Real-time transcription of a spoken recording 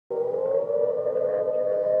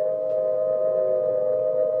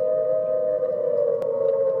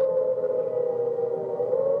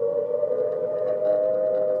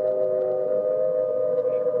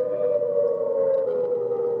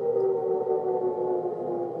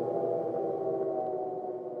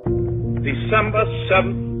December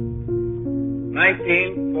 7th,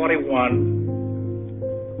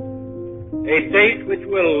 1941, a date which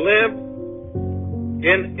will live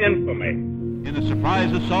in infamy. In a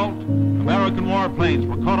surprise assault, American warplanes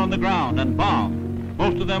were caught on the ground and bombed.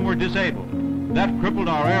 Most of them were disabled. That crippled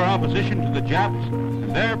our air opposition to the Japs,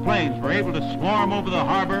 and their planes were able to swarm over the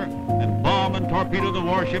harbor and bomb and torpedo the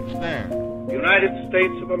warships there. The United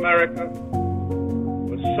States of America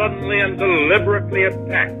was suddenly and deliberately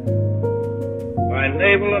attacked by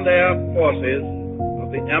naval and air forces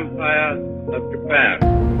of the Empire of Japan.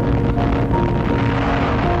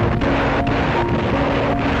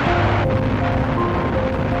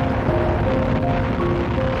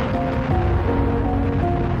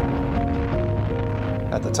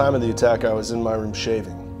 At the time of the attack, I was in my room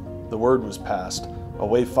shaving. The word was passed,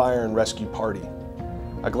 away fire and rescue party.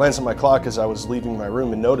 I glanced at my clock as I was leaving my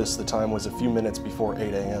room and noticed the time was a few minutes before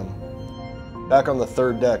 8 a.m. Back on the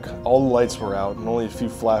third deck, all the lights were out and only a few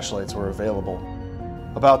flashlights were available.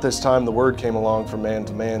 About this time, the word came along from man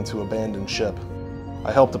to man to abandon ship.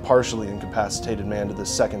 I helped a partially incapacitated man to the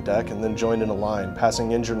second deck and then joined in a line,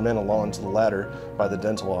 passing injured men along to the ladder by the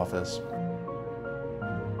dental office.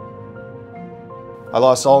 I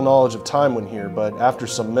lost all knowledge of time when here, but after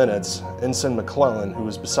some minutes, Ensign McClellan, who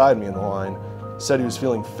was beside me in the line, said he was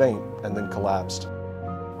feeling faint and then collapsed.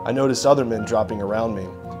 I noticed other men dropping around me.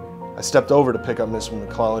 I stepped over to pick up Mr.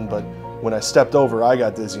 McClellan, but when I stepped over, I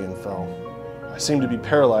got dizzy and fell. I seemed to be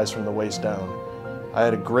paralyzed from the waist down. I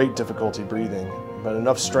had a great difficulty breathing, but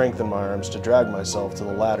enough strength in my arms to drag myself to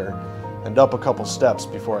the ladder and up a couple steps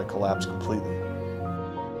before I collapsed completely.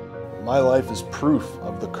 My life is proof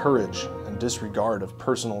of the courage and disregard of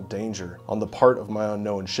personal danger on the part of my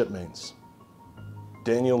unknown shipmates.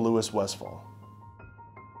 Daniel Lewis Westfall.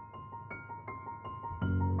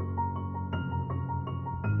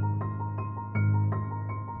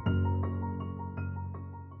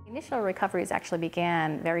 Initial recoveries actually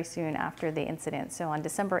began very soon after the incident. So on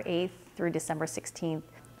December 8th through December 16th,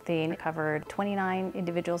 they recovered 29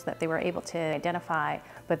 individuals that they were able to identify,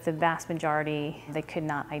 but the vast majority they could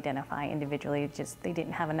not identify individually, just they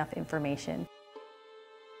didn't have enough information.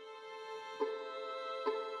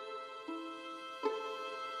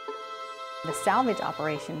 The salvage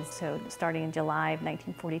operations, so starting in July of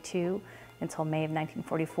 1942 until May of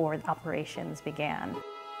 1944, operations began.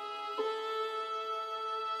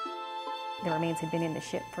 The remains had been in the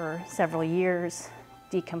ship for several years,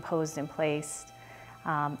 decomposed and placed.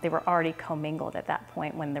 They were already commingled at that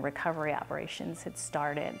point when the recovery operations had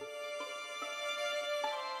started.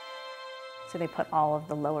 So they put all of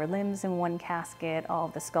the lower limbs in one casket, all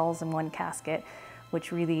of the skulls in one casket,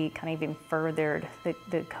 which really kind of even furthered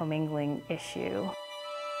the commingling issue.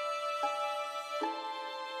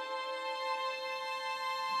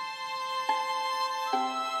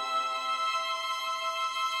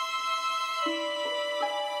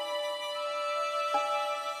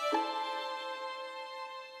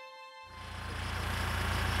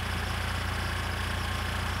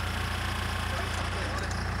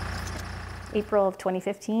 April of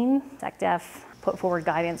 2015, SecDef put forward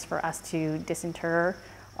guidance for us to disinter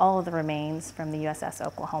all of the remains from the USS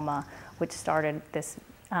Oklahoma, which started this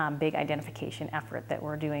big identification effort that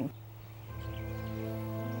we're doing.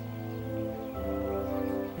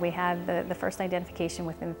 We had the first identification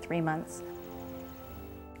within 3 months.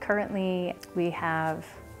 Currently, we have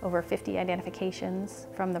over 50 identifications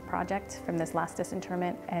from the project, from this last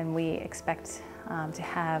disinterment, and we expect to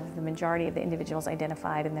have the majority of the individuals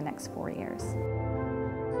identified in the next 4 years.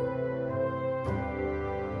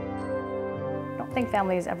 I don't think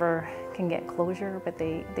families ever can get closure, but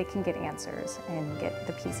they can get answers and get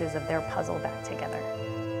the pieces of their puzzle back together.